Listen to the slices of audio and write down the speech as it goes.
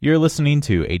You're listening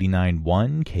to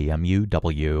 89.1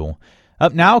 KMUW.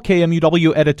 Up now,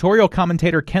 KMUW editorial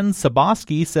commentator Ken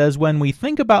Ciboski says when we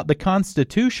think about the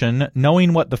Constitution,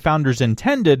 knowing what the founders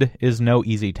intended is no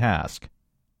easy task.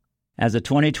 As the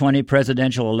 2020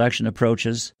 presidential election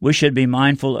approaches, we should be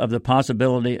mindful of the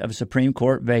possibility of Supreme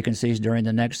Court vacancies during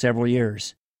the next several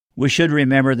years. We should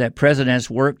remember that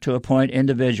presidents work to appoint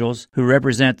individuals who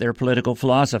represent their political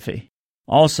philosophy.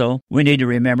 Also, we need to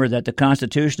remember that the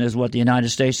Constitution is what the United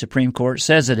States Supreme Court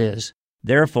says it is.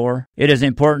 Therefore, it is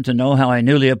important to know how a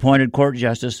newly appointed court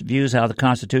justice views how the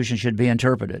Constitution should be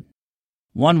interpreted.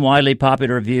 One widely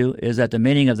popular view is that the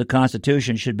meaning of the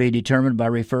Constitution should be determined by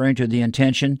referring to the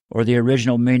intention or the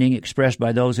original meaning expressed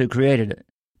by those who created it.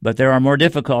 But there are more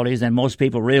difficulties than most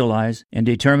people realize in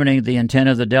determining the intent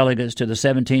of the delegates to the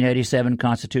 1787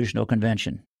 Constitutional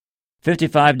Convention.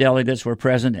 55 delegates were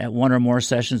present at one or more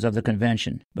sessions of the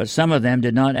convention, but some of them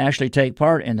did not actually take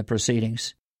part in the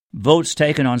proceedings. Votes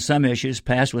taken on some issues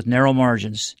passed with narrow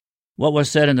margins. What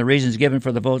was said and the reasons given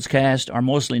for the votes cast are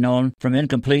mostly known from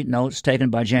incomplete notes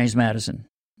taken by James Madison.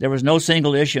 There was no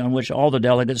single issue on which all the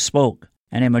delegates spoke,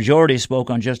 and a majority spoke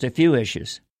on just a few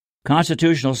issues.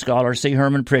 Constitutional scholar C.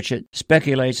 Herman Pritchett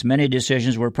speculates many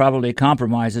decisions were probably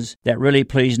compromises that really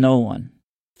pleased no one.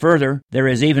 Further, there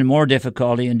is even more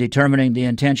difficulty in determining the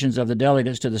intentions of the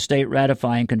delegates to the state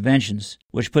ratifying conventions,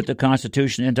 which put the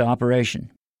Constitution into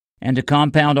operation. And to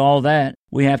compound all that,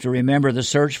 we have to remember the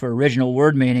search for original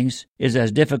word meanings is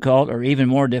as difficult or even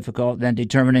more difficult than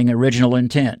determining original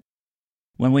intent.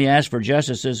 When we ask for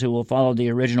justices who will follow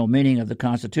the original meaning of the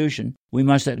Constitution, we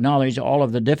must acknowledge all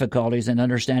of the difficulties in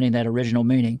understanding that original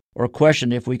meaning, or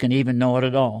question if we can even know it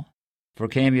at all. For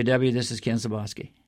KMUW, this is Ken Ciboski.